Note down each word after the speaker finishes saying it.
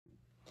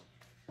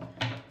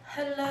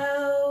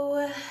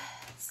Hello,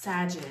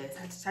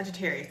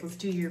 Sagittarius. Let's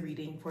do your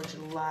reading for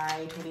July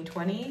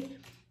 2020.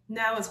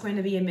 Now it's going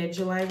to be a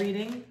mid-July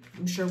reading.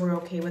 I'm sure we're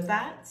okay with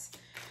that.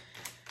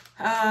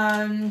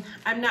 I'm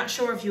not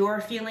sure if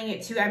you're feeling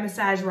it too. I'm a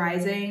Sag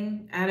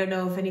rising. I don't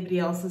know if anybody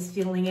else is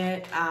feeling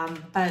it,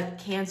 but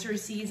Cancer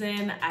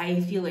season,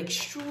 I feel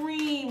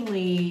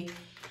extremely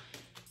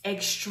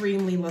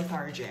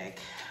lethargic.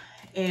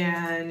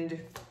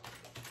 And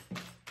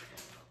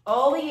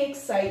all the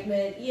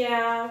excitement,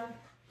 yeah,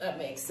 that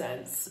makes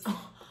sense.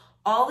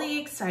 All the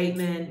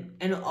excitement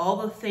and all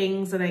the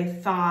things that I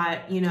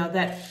thought, you know,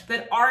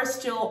 that are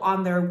still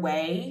on their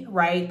way,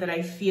 right? That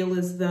I feel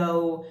as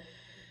though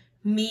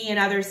me and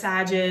other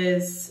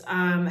Sages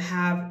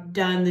have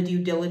done the due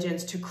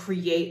diligence to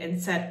create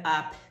and set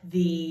up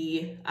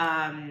the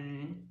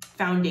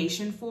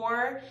foundation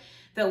for,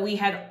 that we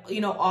had, you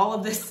know, all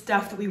of this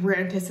stuff that we were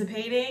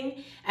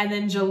anticipating. And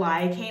then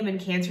July came and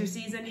Cancer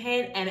season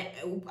hit, and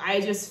I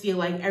just feel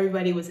like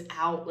everybody was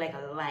out like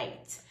a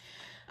light.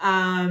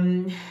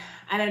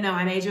 I don't know.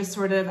 And I just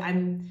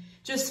I'm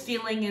just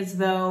feeling as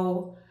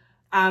though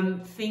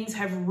things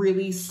have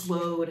really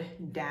slowed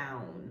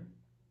down,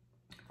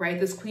 right?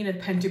 This Queen of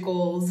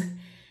Pentacles,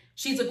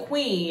 she's a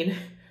queen,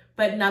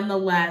 but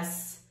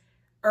nonetheless,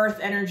 Earth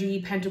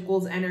energy,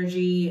 Pentacles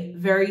energy,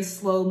 very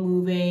slow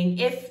moving,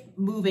 if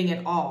moving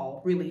at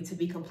all, really, to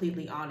be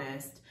completely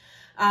honest.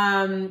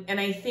 And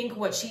I think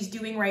what she's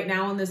doing right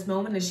now in this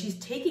moment is she's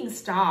taking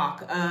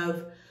stock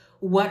of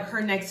what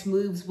her next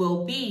moves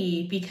will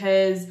be,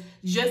 because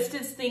just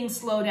as things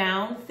slow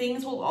down,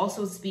 things will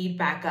also speed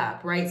back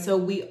up, right? So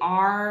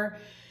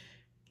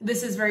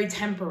this is very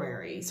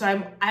temporary.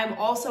 So I'm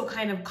also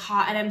kind of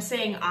caught, and I'm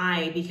saying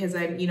because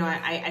I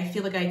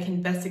feel like I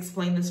can best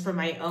explain this from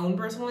my own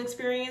personal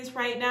experience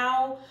right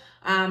now,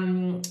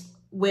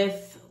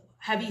 with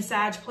heavy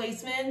Sag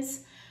placements,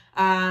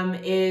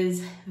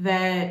 is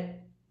that,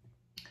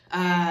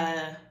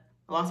 I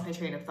lost my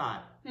train of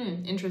thought.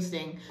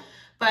 Interesting.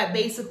 But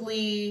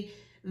basically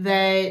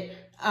that,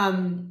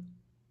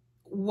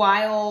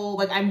 while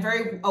like I'm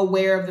very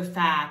aware of the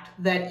fact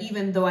that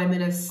even though I'm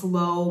in a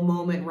slow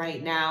moment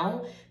right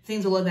now,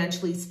 things will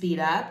eventually speed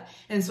up.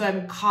 And so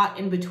I'm caught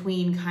in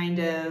between kind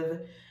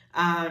of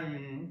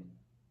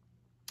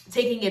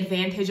taking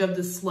advantage of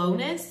the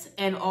slowness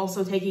and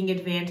also taking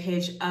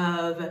advantage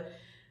of,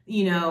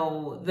 you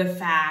know, the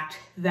fact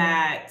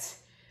that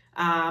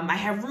I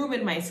have room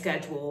in my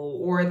schedule,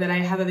 or that I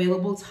have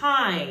available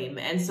time.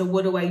 And so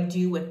what do I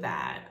do with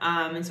that?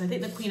 And so I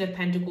think the Queen of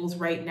Pentacles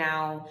right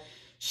now,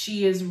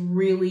 she is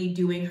really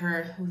doing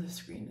her, oh, the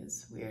screen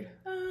is weird.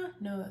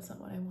 No, that's not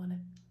what I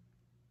wanted.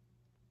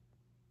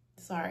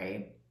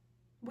 Sorry,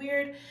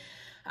 weird.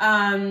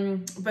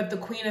 But the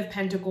Queen of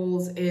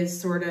Pentacles is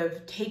sort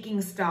of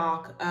taking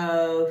stock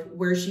of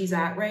where she's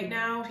at right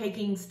now,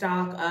 taking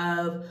stock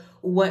of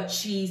what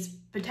she's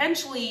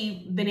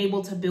potentially been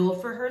able to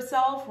build for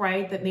herself,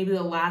 right? That maybe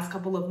the last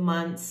couple of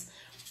months,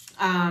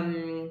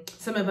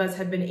 some of us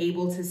have been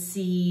able to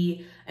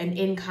see an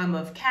income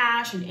of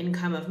cash, an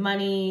income of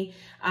money,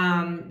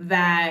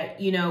 that,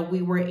 you know,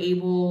 we were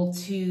able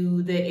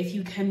to, that if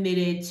you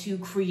committed to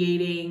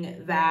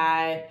creating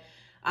that,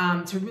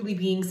 to really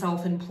being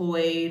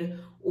self-employed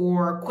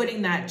or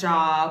quitting that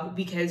job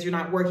because you're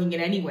not working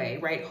it anyway,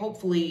 right?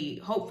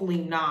 Hopefully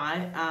not,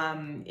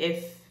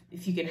 if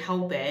you can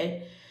help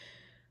it.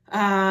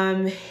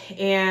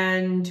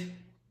 And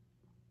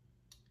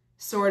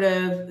sort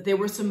of, there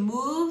were some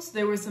moves,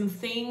 there were some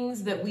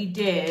things that we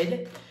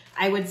did,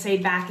 I would say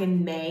back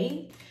in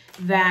May,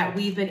 that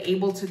we've been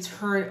able to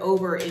turn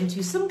over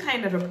into some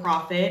kind of a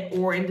profit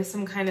or into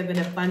some kind of an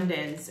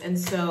abundance. And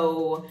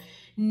so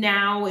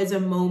now is a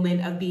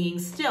moment of being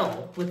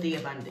still with the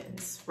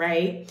abundance,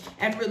 right?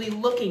 And really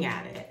looking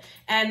at it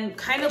and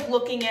kind of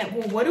looking at,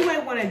 well, what do I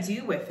want to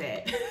do with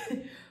it?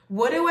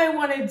 What do I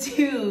want to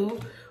do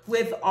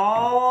with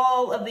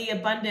all of the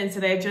abundance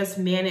that I've just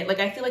managed? Like,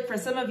 I feel like for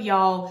some of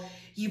y'all,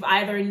 you've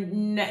either,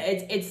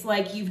 it's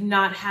like you've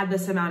not had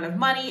this amount of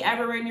money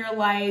ever in your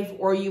life,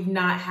 or you've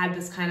not had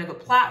this kind of a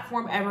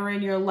platform ever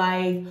in your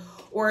life,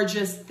 or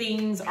just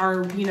things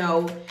are, you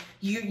know,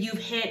 you've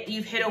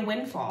hit a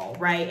windfall,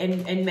 right?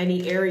 In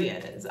many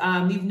areas.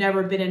 You've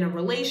never been in a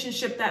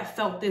relationship that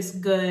felt this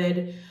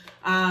good.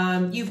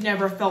 You've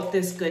never felt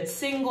this good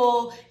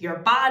single. Your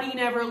body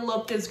never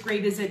looked as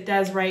great as it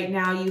does right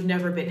now. You've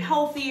never been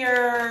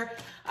healthier.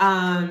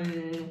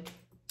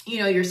 You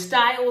know, your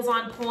style's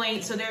on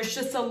point. So there's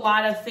just a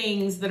lot of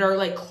things that are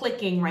like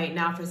clicking right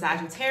now for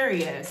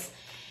Sagittarius,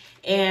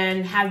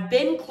 and have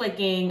been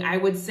clicking. I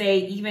would say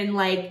even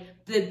like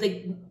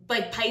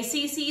like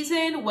Pisces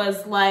season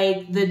was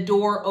like the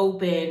door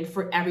open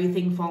for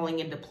everything falling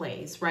into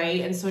place,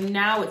 right? And so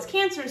now it's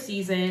Cancer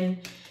season.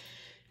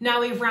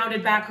 Now we've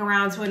rounded back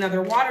around to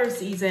another water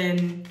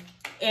season.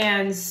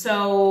 And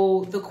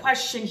so the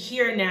question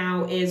here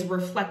now is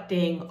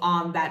reflecting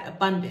on that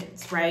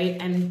abundance,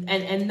 right?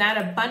 And that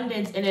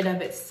abundance in and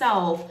of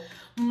itself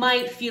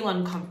might feel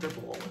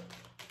uncomfortable.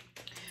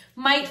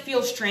 might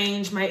feel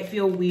strange, might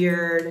feel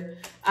weird.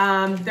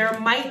 There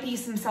might be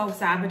some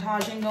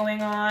self-sabotaging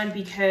going on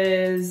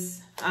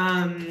because,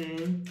 as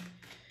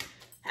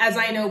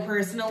I know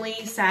personally,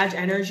 Sag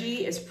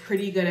energy is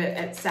pretty good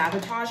at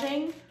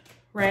sabotaging,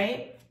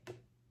 right?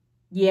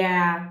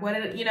 Yeah,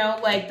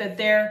 like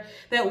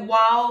that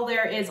while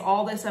there is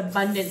all this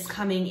abundance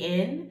coming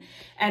in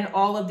and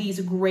all of these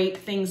great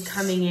things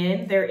coming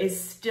in, there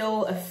is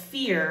still a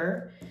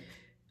fear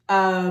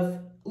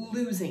of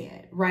losing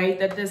it, right?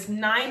 That this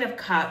 9 of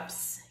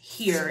Cups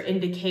here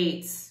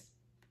indicates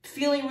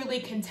feeling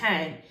really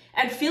content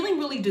and feeling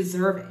really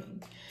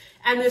deserving.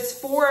 And this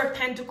 4 of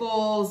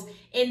Pentacles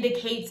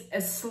indicates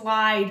a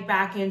slide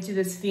back into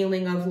this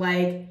feeling of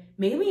like,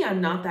 maybe I'm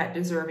not that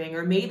deserving,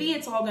 or maybe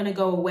it's all going to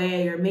go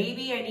away, or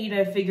maybe I need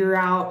to figure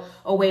out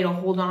a way to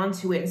hold on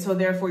to it. And so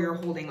therefore you're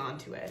holding on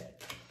to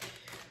it,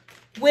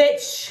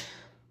 which,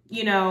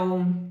 you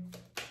know,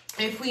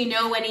 if we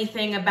know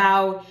anything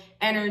about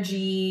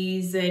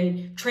energies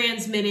and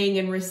transmitting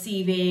and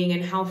receiving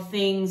and how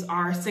things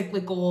are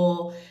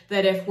cyclical,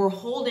 that if we're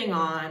holding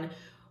on,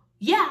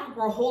 yeah,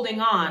 we're holding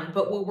on,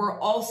 but what we're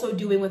also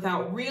doing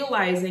without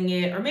realizing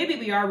it, or maybe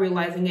we are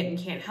realizing it and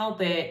can't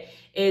help it,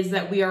 is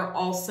that we are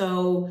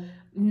also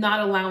not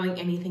allowing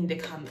anything to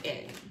come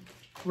in,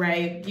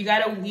 right? You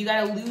gotta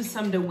lose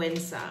some to win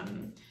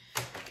some.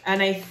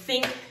 And I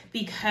think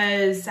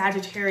because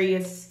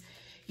Sagittarius,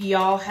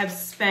 y'all have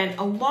spent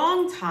a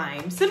long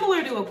time,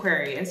 similar to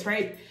Aquarius,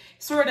 right?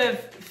 Sort of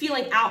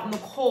feeling out in the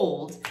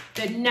cold,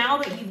 that now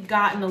that you've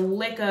gotten a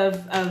lick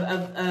of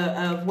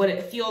what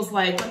it feels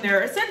like when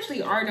there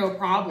essentially are no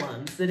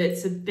problems, that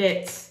it's a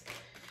bit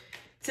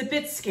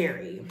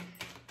scary.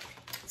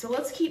 So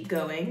let's keep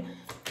going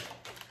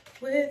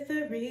with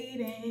the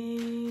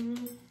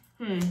reading.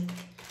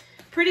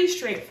 Pretty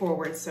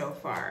straightforward so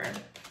far.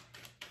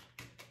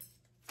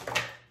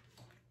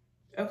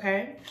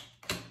 Okay.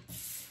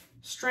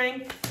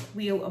 Strength,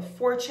 Wheel of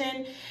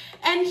Fortune.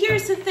 And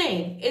here's the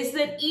thing, is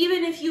that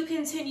even if you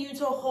continue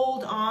to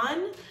hold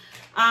on,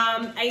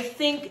 I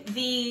think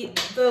the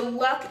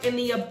luck and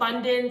the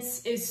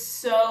abundance is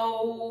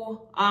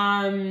so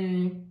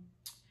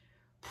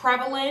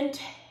prevalent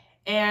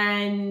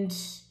and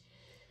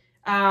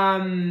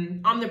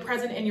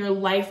omnipresent in your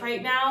life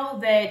right now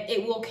that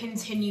it will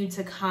continue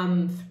to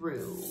come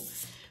through.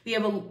 We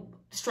have a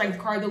Strength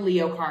card, the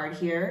Leo card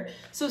here.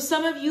 So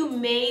some of you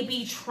may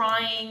be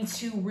trying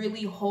to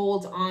really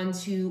hold on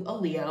to a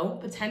Leo,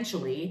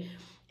 potentially.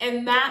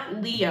 And that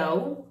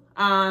Leo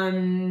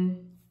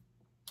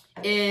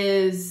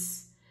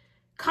is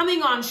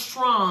coming on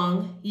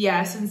strong,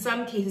 yes, in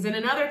some cases. And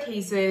in other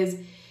cases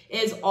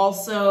is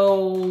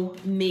also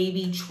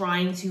maybe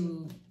trying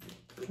to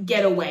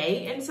get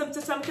away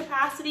to some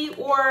capacity,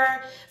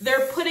 or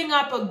they're putting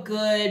up a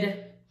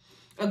good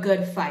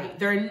fight.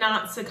 They're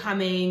not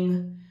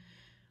succumbing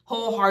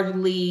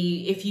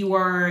wholeheartedly if you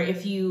are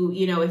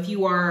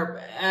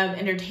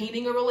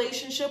entertaining a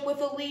relationship with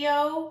a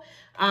Leo,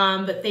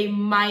 but they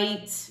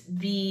might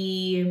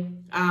be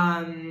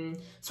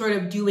sort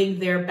of doing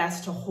their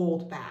best to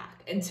hold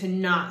back and to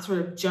not sort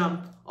of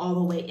jump all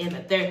the way in,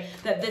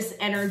 that this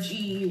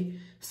energy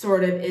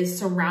sort of is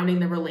surrounding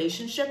the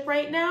relationship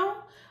right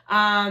now.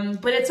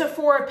 But it's a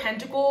 4 of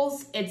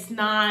Pentacles.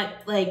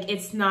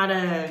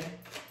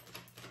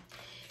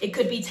 It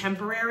could be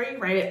temporary,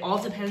 right? It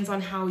all depends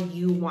on how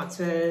you want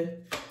to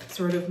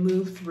sort of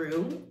move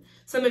through.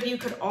 Some of you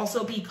could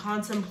also be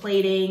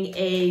contemplating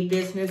a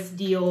business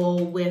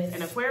deal with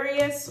an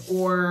Aquarius,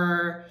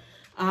 or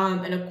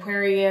an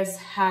Aquarius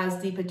has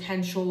the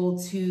potential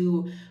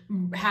to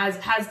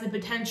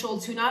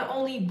not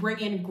only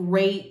bring in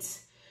great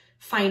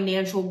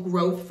financial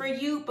growth for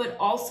you, but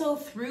also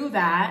through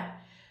that,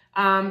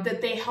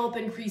 that they help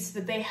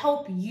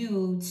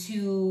you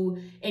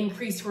to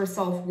increase your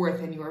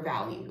self-worth and your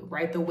value,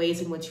 right? The ways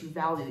in which you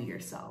value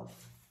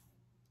yourself.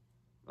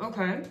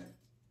 Okay.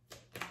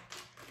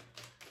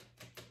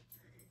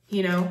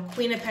 You know,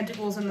 Queen of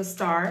Pentacles and the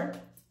Star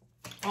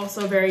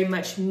also very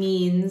much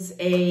means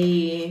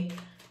a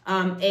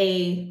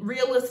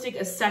realistic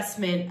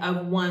assessment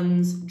of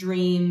one's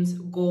dreams,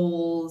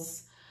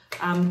 goals,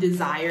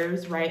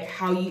 desires, right?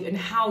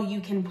 How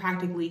you can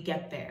practically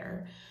get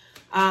there.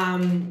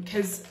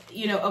 Because,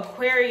 you know,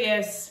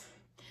 Aquarius,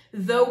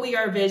 though we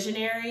are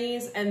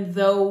visionaries and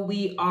though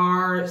we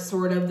are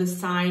sort of the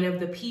sign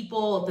of the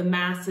people, of the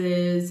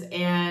masses,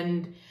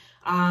 and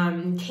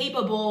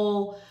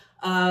capable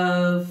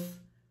of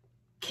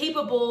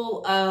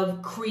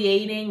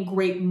creating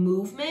great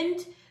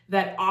movement,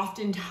 that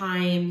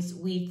oftentimes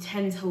we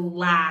tend to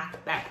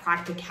lack that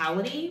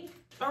practicality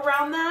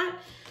around that.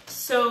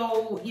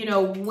 So, you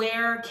know,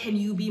 where can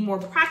you be more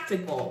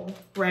practical,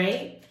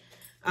 right?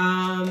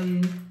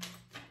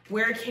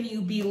 Where can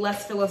you be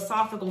less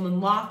philosophical and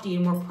lofty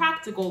and more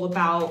practical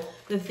about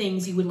the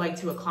things you would like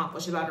to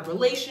accomplish, about a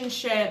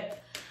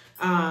relationship,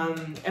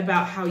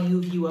 about how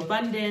you view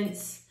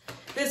abundance?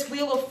 This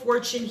Wheel of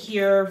Fortune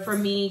here for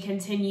me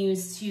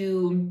continues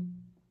to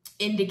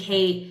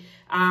indicate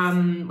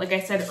like I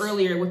said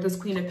earlier with this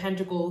Queen of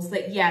Pentacles,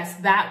 that yes,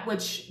 that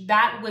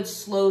which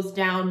slows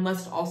down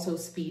must also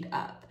speed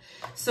up.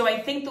 So I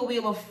think the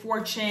Wheel of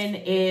Fortune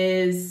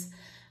is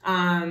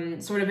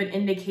sort of an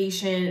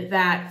indication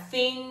that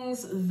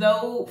things,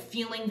 though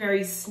feeling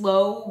very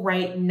slow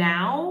right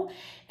now,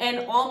 and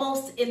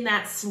almost in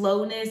that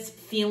slowness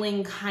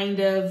feeling kind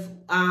of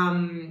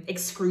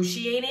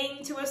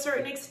excruciating to a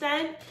certain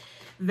extent,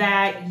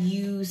 that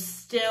you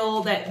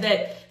still,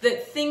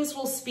 that things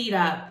will speed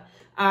up.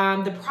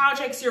 The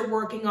projects you're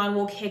working on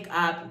will kick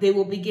up. They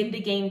will begin to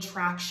gain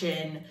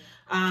traction.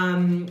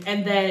 And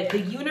that the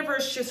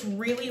universe just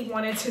really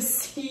wanted to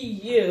see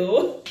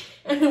you.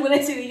 And when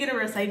I say the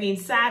universe, I mean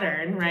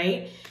Saturn,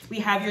 right? We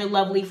have your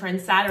lovely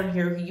friend Saturn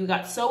here, who you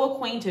got so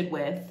acquainted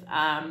with,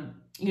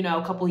 you know,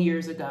 a couple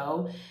years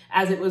ago,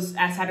 as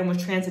Saturn was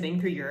transiting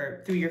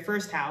through your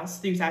first house,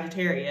 through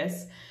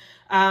Sagittarius.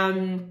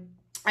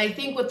 I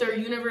think what their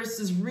universe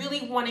is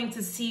really wanting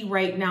to see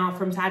right now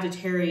from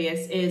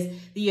Sagittarius is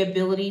the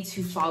ability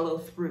to follow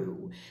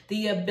through,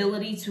 the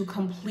ability to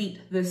complete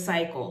the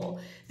cycle,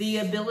 the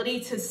ability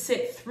to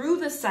sit through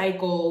the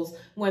cycles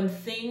when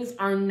things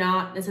are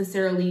not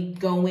necessarily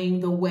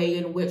going the way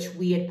in which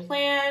we had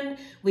planned,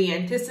 we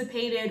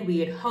anticipated, we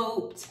had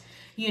hoped,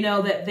 you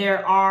know, that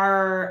there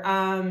are,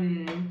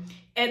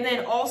 and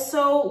then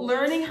also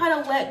learning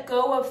how to let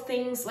go of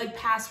things like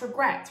past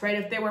regrets, right?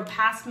 If there were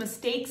past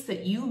mistakes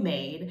that you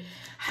made,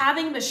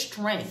 having the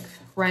strength,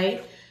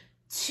 right,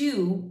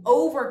 to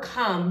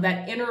overcome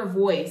that inner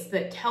voice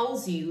that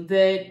tells you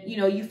that, you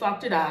know, you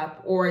fucked it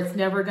up, or it's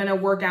never going to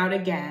work out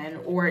again,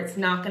 or it's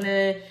not going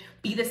to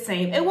be the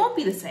same. It won't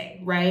be the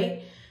same,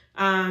 right?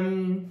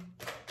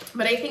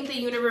 But I think the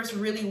universe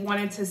really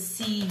wanted to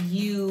see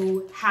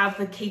you have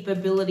the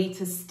capability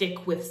to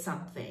stick with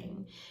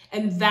something.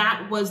 And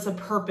that was the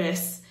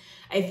purpose,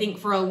 I think,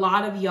 for a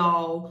lot of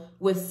y'all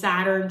with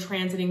Saturn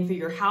transiting through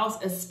your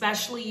house,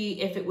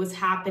 especially if it was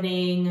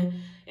happening,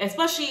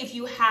 especially if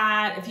you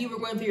were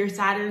going through your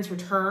Saturn's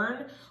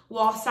return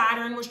while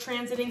Saturn was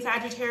transiting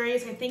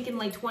Sagittarius, I think in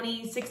like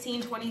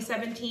 2016,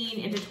 2017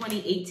 into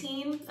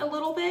 2018 a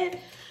little bit.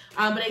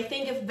 But I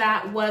think if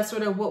that was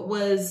sort of what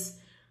was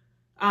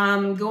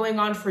going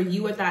on for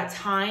you at that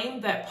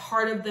time, that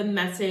part of the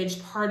message,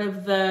 part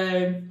of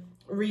the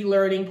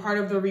relearning, part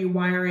of the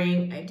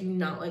rewiring, I do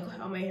not like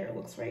how my hair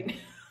looks right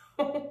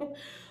now,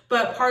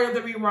 but part of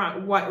the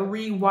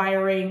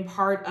rewiring,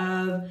 part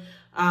of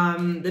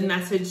the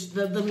message,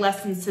 the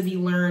lessons to be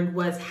learned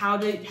was how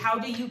do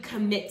you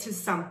commit to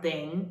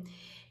something,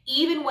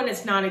 even when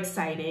it's not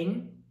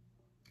exciting,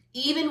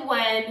 even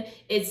when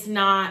it's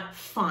not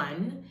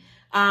fun,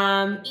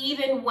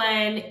 even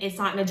when it's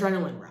not an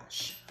adrenaline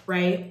rush,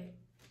 right?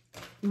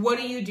 What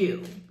do you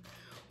do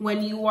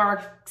when you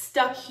are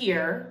stuck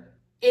here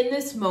in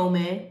this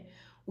moment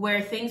where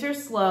things are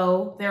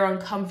slow, they're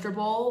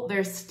uncomfortable,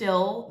 they're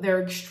still,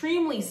 they're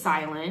extremely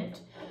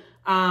silent,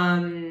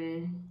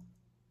 and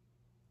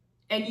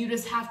you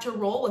just have to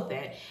roll with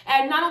it.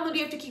 And not only do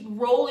you have to keep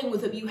rolling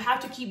with it, you have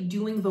to keep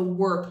doing the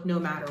work no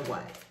matter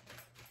what.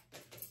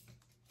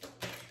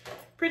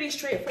 Pretty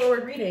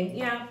straightforward reading.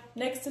 Yeah,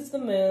 next is the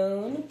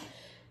moon.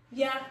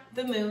 Yeah,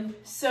 the moon.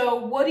 So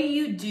what do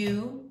you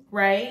do,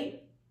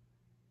 right,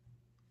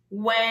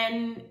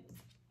 when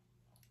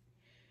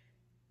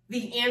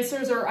the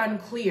answers are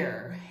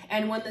unclear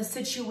and when the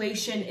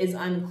situation is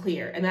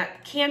unclear? And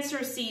that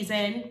Cancer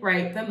season,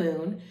 right, the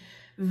moon,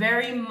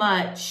 very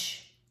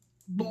much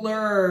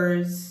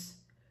blurs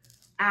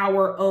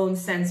our own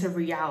sense of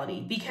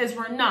reality, because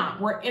we're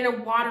in a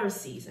water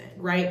season,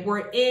 right?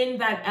 We're in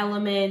that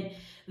element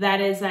that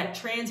is that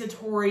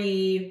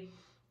transitory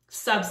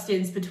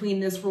substance between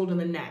this world and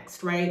the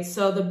next, right?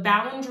 So the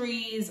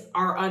boundaries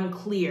are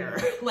unclear.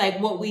 Like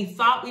what we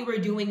thought we were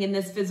doing in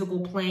this physical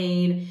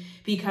plane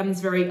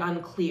becomes very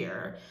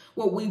unclear.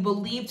 What we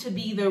believe to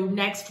be the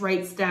next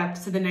right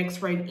steps to the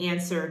next right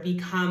answer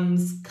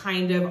becomes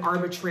kind of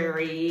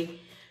arbitrary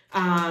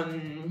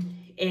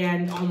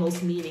and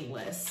almost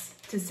meaningless,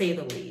 to say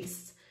the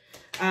least.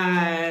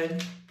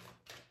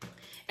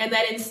 And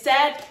that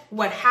instead,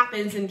 what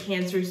happens in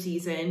Cancer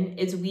season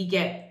is we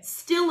get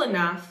still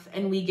enough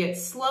and we get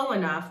slow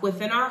enough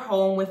within our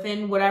home,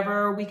 within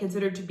whatever we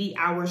consider to be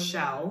our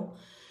shell,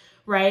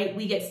 right?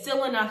 We get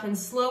still enough and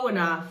slow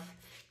enough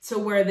to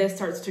where this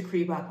starts to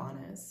creep up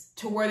on us,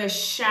 to where the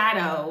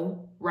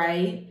shadow,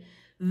 right?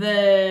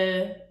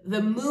 The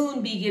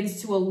moon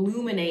begins to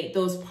illuminate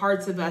those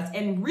parts of us,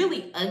 and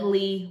really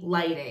ugly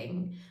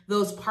lighting,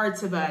 those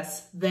parts of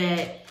us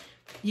that,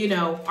 you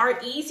know, are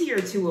easier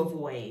to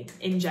avoid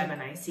in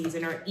Gemini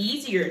season, are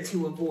easier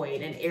to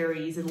avoid in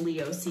Aries and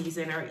Leo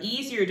season, are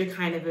easier to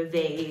kind of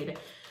evade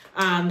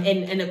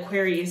in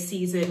Aquarius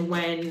season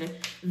when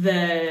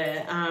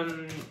the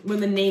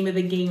name of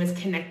the game is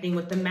connecting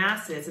with the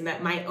masses, and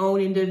that my own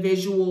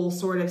individual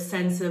sort of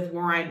sense of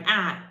where I'm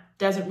at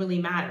doesn't really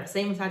matter.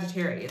 Same with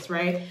Sagittarius,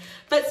 right?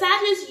 But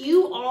Sagittarius,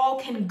 you all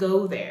can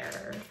go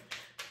there.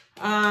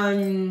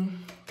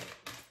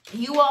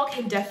 you all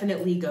can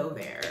definitely go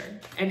there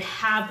and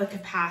have the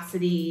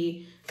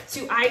capacity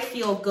to, I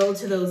feel, go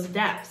to those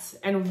depths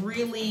and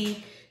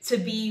really to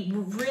be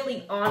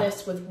really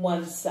honest with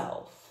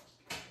oneself.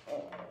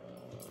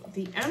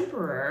 The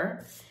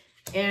Emperor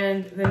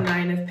and the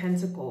Nine of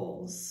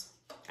Pentacles.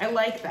 I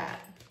like that.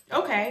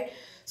 Okay,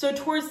 so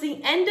towards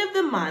the end of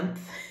the month,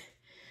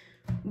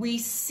 we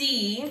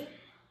see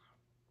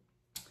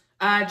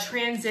a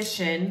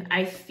transition,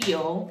 I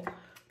feel,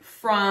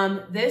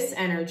 from this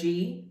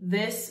energy,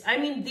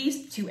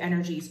 these two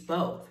energies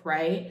both,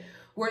 right?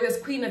 Where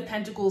this Queen of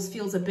Pentacles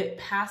feels a bit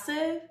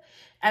passive,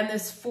 and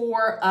this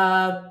Four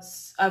of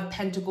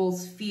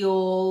Pentacles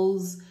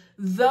feels,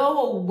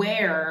 though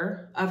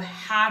aware of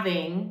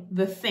having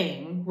the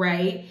thing,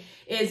 right,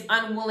 is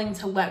unwilling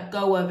to let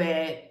go of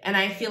it. And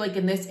I feel like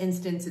in this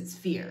instance, it's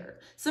fear.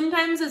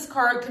 Sometimes this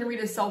card can read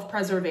as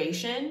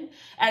self-preservation,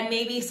 and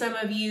maybe some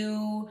of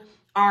you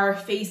are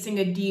facing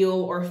a deal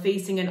or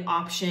facing an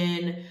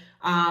option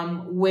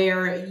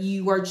where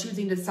you are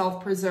choosing to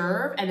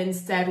self-preserve and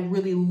instead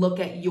really look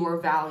at your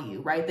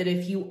value, right? That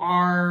if you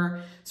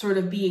are sort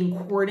of being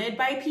courted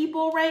by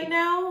people right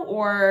now,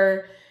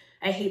 or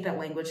I hate that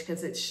language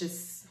because it's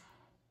just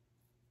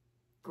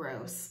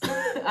gross.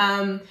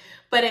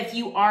 But if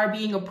you are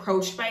being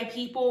approached by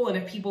people and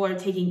if people are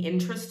taking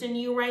interest in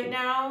you right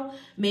now,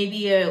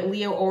 maybe a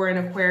Leo or an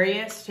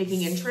Aquarius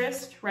taking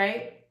interest,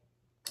 right?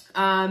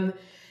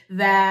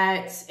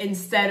 That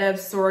instead of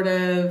sort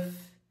of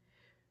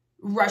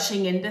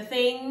rushing into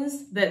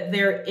things, that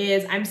there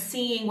is,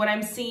 what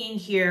I'm seeing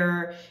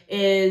here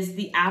is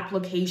the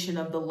application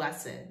of the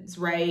lessons,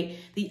 right?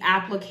 The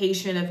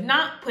application of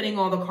not putting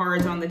all the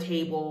cards on the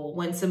table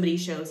when somebody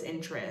shows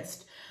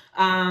interest,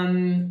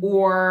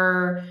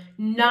 or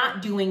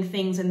not doing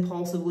things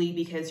impulsively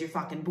because you're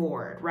fucking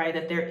bored, right?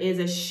 That there is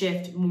a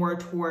shift more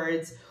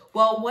towards,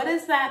 well, what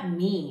does that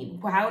mean?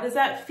 How does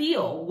that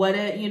feel?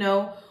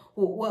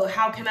 Well,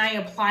 how can I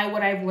apply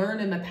what I've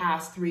learned in the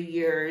past 3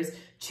 years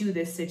to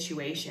this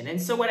situation?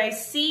 And so what I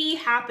see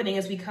happening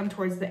as we come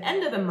towards the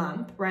end of the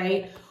month,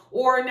 right?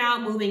 Or now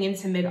moving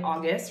into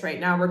mid-August, right?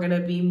 Now we're going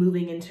to be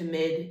moving into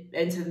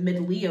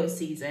mid-Leo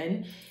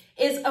season,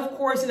 is of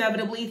course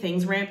inevitably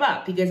things ramp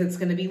up because it's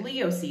going to be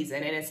Leo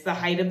season and it's the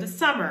height of the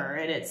summer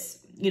and it's,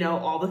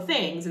 all the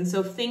things. And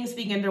so things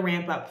begin to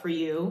ramp up for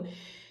you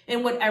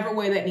in whatever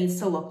way that needs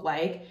to look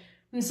like.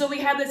 And so we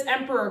have this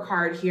Emperor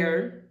card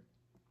here.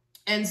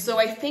 And so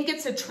I think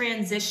it's a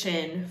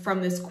transition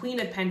from this Queen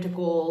of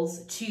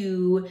Pentacles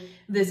to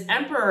this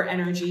Emperor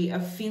energy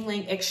of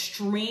feeling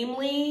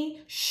extremely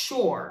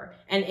sure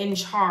and in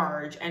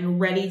charge and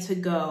ready to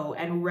go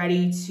and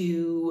ready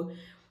to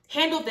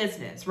handle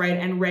business, right?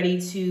 And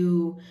ready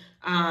to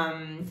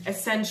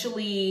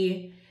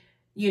essentially,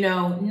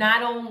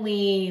 not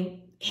only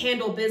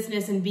handle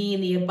business and be in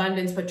the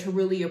abundance, but to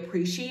really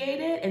appreciate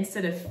it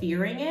instead of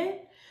fearing it.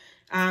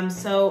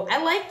 So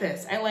I like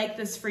this. I like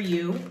this for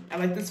you. I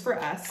like this for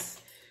us.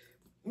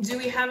 Do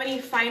we have any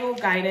final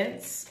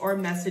guidance or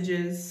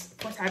messages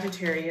for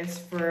Sagittarius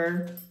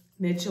for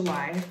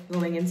mid-July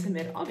going into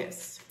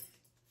mid-August?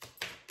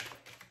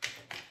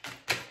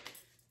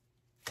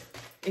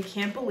 I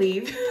can't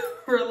believe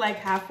we're like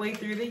halfway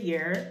through the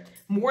year,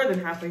 more than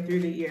halfway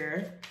through the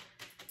year.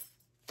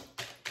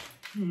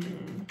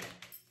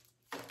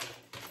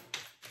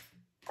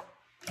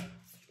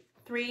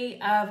 Three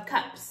of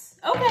Cups.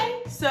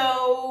 Okay,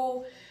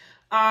 so,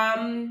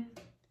 and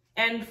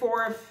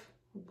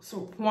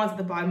so Wands at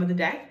the bottom of the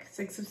deck,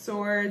 Six of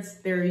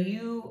Swords, there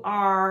you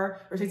are,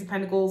 or Six of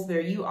Pentacles,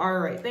 there you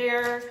are right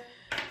there.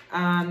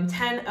 10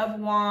 of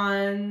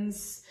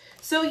Wands.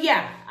 So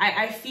yeah,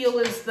 I feel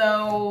as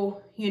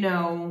though,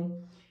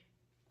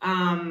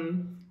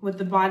 with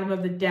the bottom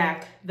of the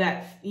deck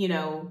that,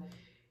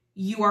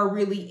 you are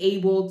really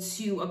able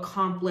to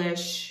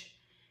accomplish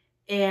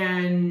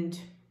and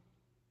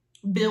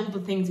build the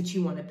things that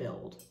you want to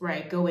build,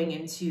 right? Going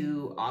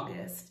into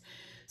August.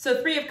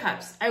 So Three of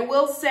Cups. I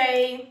will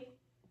say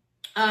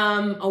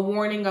a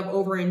warning of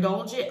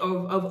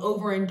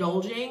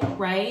overindulging,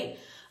 right?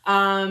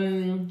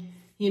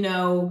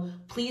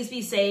 Please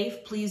be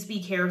safe. Please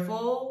be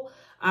careful.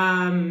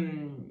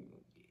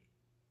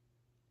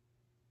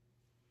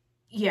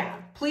 Yeah,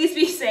 please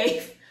be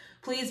safe.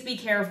 Please be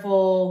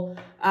careful.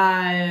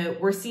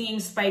 We're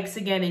seeing spikes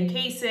again in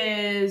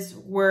cases.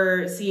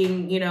 We're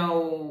seeing,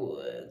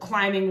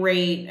 climbing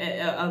rate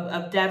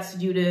of deaths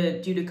due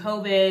to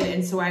COVID.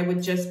 And so I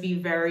would just be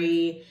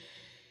very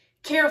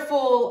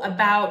careful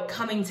about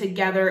coming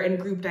together in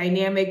group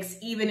dynamics,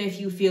 even if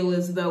you feel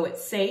as though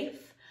it's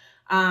safe.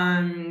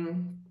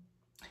 And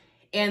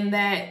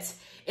that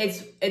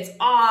it's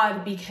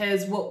odd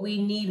because what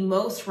we need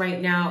most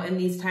right now in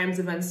these times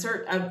of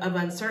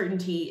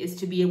uncertainty is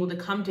to be able to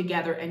come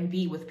together and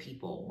be with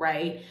people,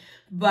 right?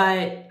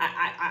 But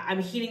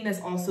I'm heeding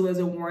this also as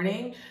a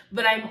warning,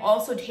 but I'm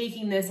also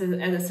taking this as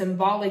a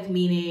symbolic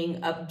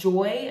meaning of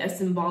joy, a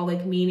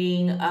symbolic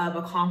meaning of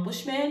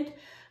accomplishment,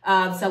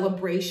 of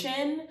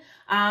celebration,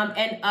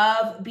 and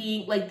of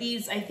being like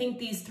these, I think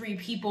these three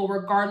people,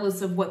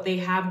 regardless of what they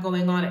have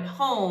going on at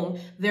home,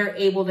 they're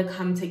able to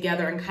come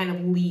together and kind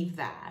of leave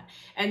that.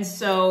 And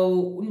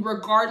so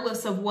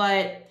regardless of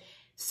what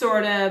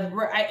sort of,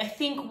 I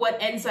think what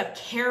ends up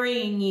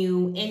carrying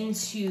you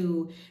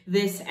into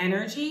this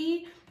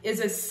energy is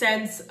a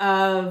sense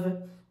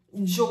of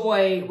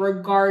joy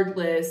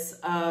regardless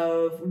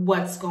of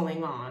what's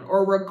going on,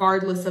 or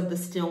regardless of the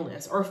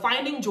stillness, or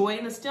finding joy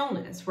in the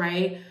stillness,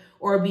 right?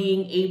 Or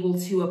being able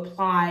to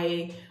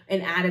apply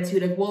an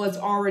attitude of, well, it's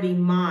already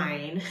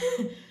mine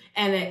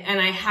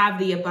and I have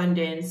the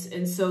abundance,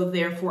 and so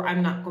therefore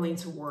I'm not going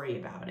to worry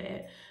about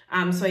it.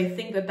 So I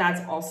think that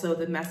that's also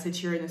the message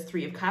here in this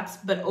Three of Cups.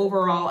 But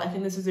overall, I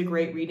think this is a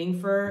great reading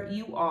for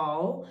you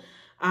all.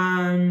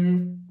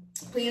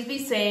 Please be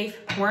safe,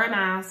 wear a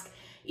mask.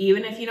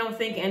 Even if you don't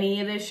think any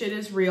of this shit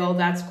is real,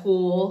 that's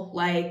cool.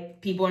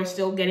 Like, people are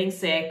still getting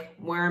sick,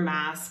 wear a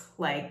mask.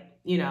 Like,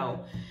 you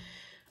know,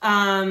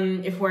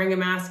 if wearing a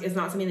mask is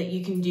not something that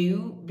you can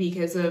do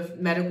because of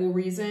medical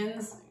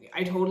reasons,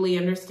 I totally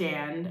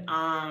understand.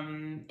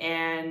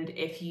 And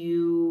if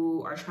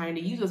you are trying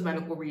to use those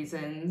medical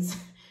reasons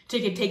to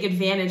take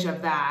advantage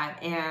of that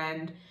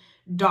and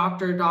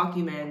doctor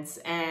documents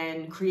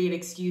and create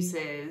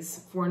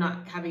excuses for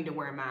not having to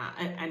wear a mask.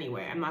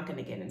 Anyway, I'm not going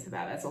to get into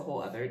that. That's a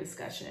whole other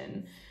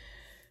discussion.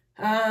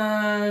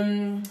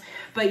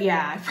 But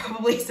yeah, I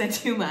probably said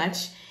too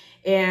much,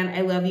 and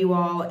I love you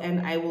all,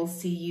 and I will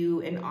see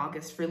you in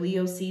August for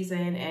Leo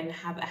season, and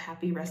have a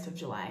happy rest of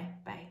July.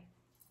 Bye.